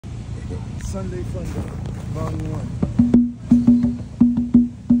Sunday Funday, Volume 1.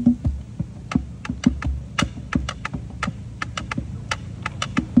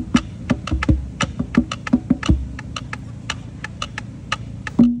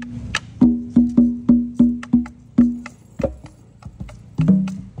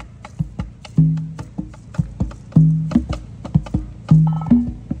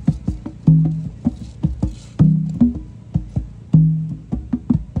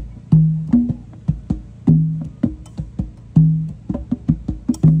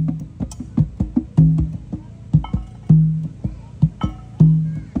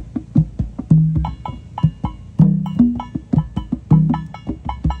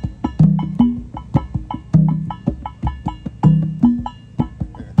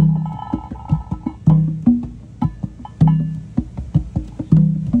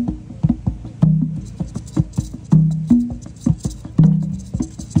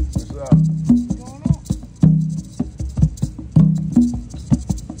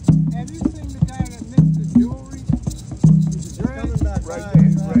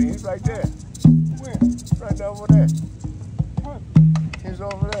 Right there. Where? Right over there. Perfect. He's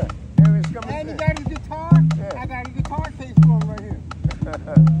over there. And he's coming and in. You got his guitar? Yeah. I got a guitar case for him right here. What's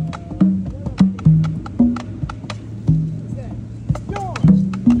that? Yours.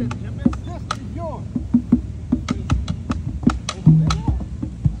 Is that Jimmy's? This is yours.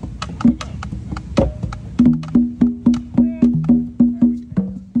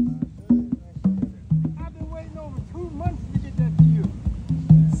 I've been waiting over 2 months to get that to you.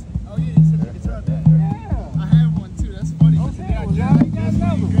 Oh yeah, you said the guitar back. Yeah. I have one too. That's funny. Okay, Today I well, just now you got got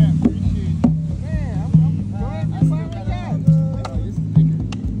another. grab. Appreciate it. Man, I'm glad I you still finally got got it. it. Oh, this is bigger.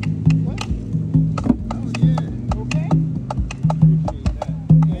 What? Oh yeah. Okay. Appreciate that.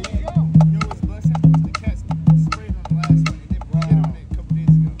 There you go. You know what's busting? The cat sprayed on the last one and they put hit on it a couple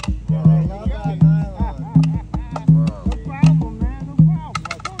days ago. No problem, man. No problem.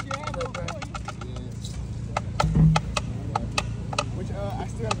 I told you I had no choice. Which I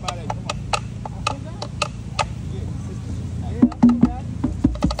still gotta buy that. Come on. I still got it. Yeah, system. Yeah, I still got it.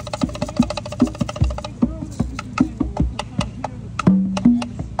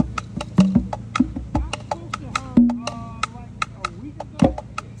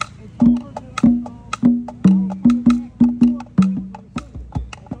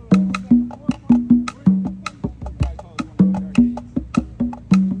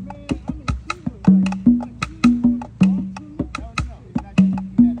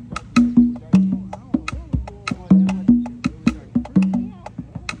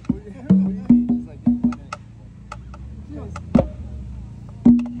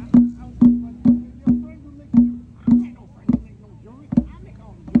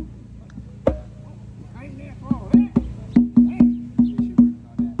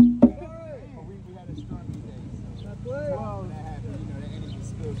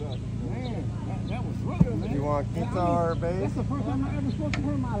 You want guitar or bass? That's the first time I ever spoke to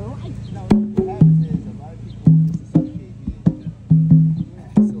her in my life. No, what happens is a lot of people disassociate me.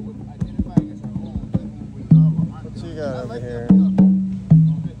 So with identifying as our own, What you got over here? On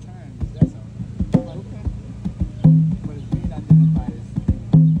good terms, that's all. Okay. But it's being identified as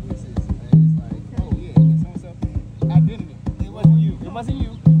this is like, oh yeah, it's so identity. It wasn't you. It wasn't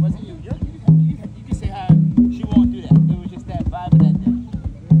you. It wasn't you. You can say how she won't do that. It was just that vibe of that day.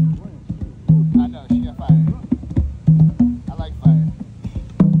 I know, she got fired. I like fire.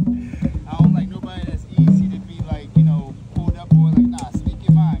 I don't like nobody that's easy to be like, you know, pulled up or like, nah, speak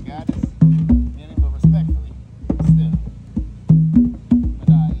your mind, God. But respectfully, still. But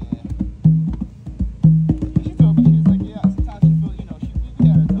yeah. She told me, she was like, yeah, sometimes she feels, you know, we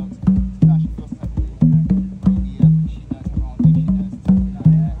had her talk. Sometimes she feels something bring me up and she does her own thing, she does something like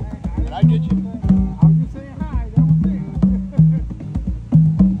that. But I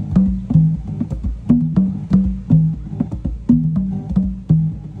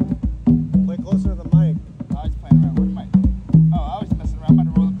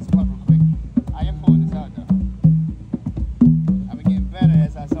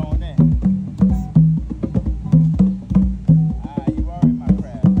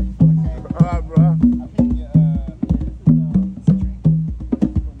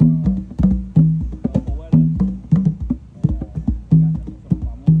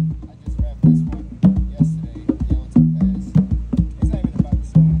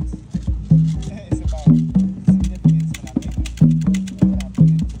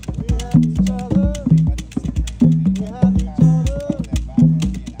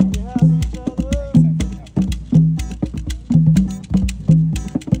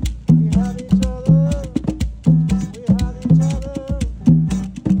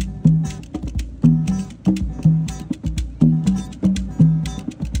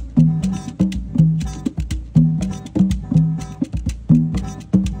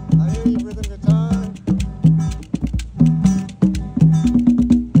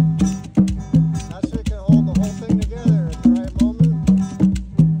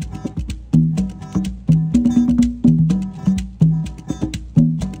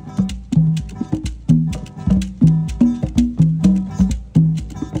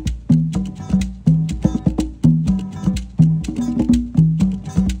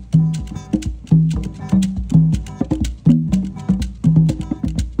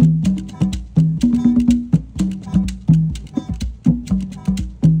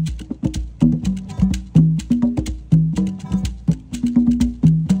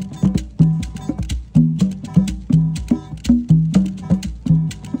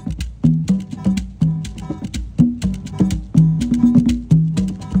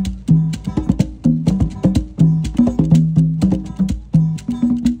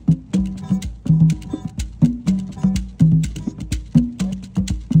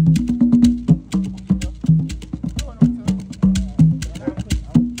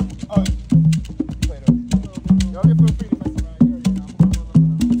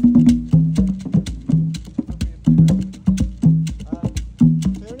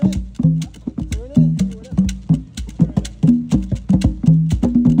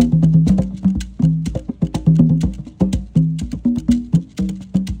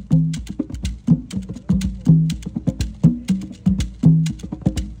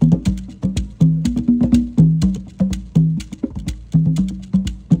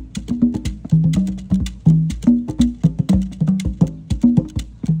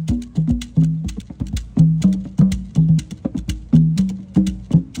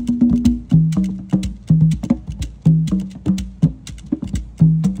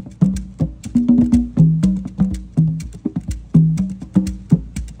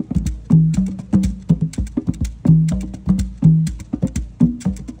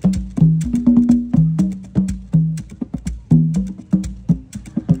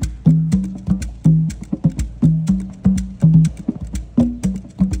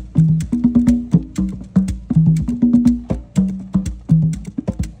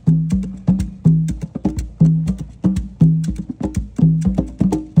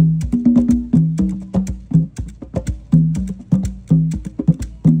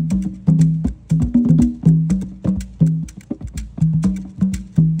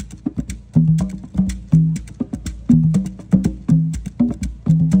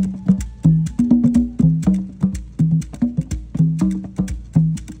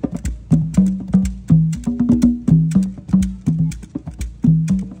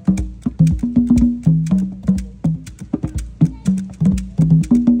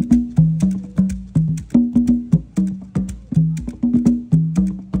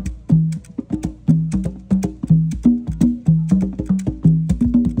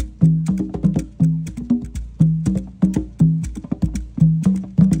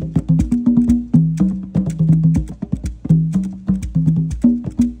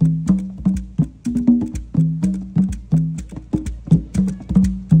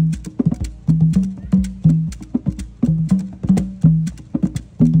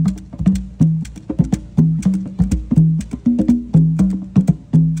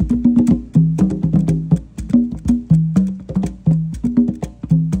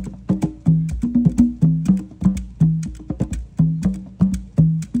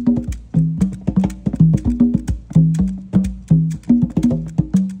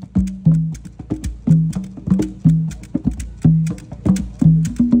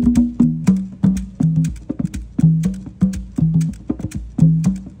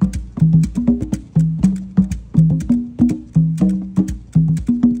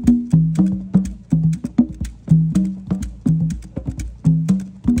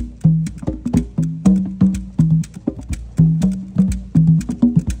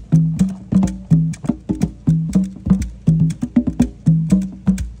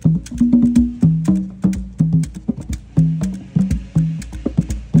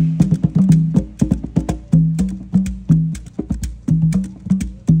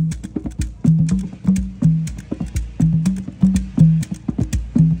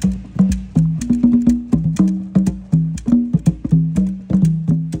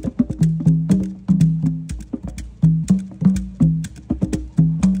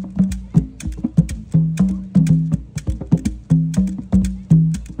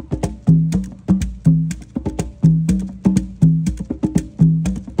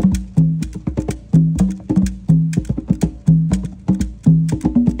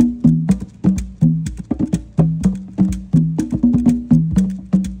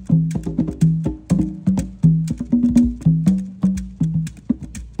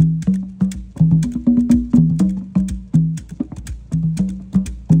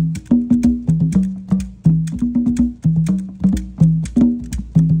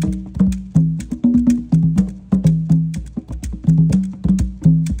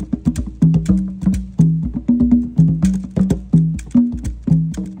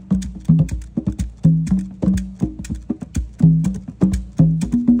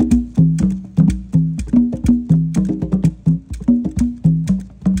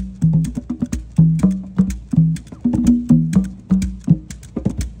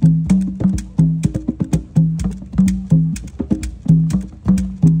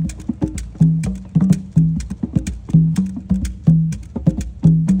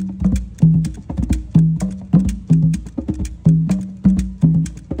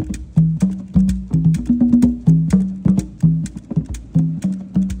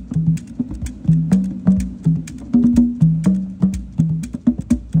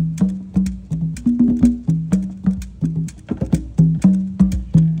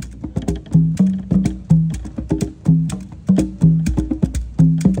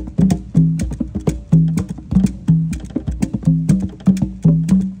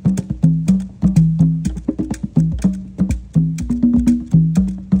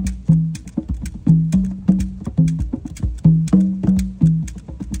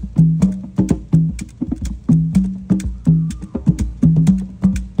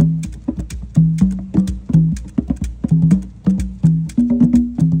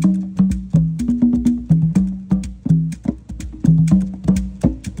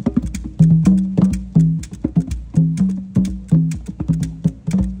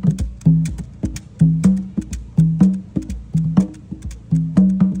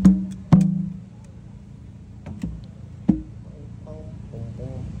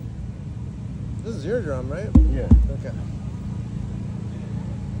is your drum, right? Yeah. Okay.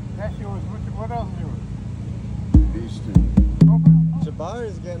 That's yours. What else is yours? These two.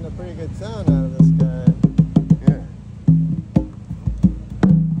 Jabari's getting a pretty good sound out of this guy. Yeah.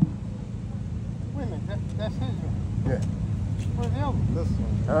 Wait a minute. That's his one. Yeah. Where's the other one? This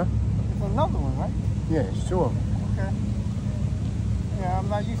one. Huh? It's another one, right? Yeah, it's two of them. Okay. Yeah, I'm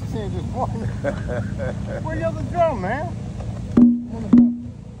not used to seeing just one. Where's the other drum, man? On the bus.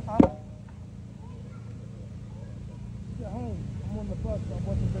 Huh? Yeah, home. I'm on the bus. I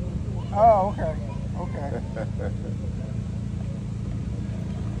wasn't going to do it. Oh, okay. Okay.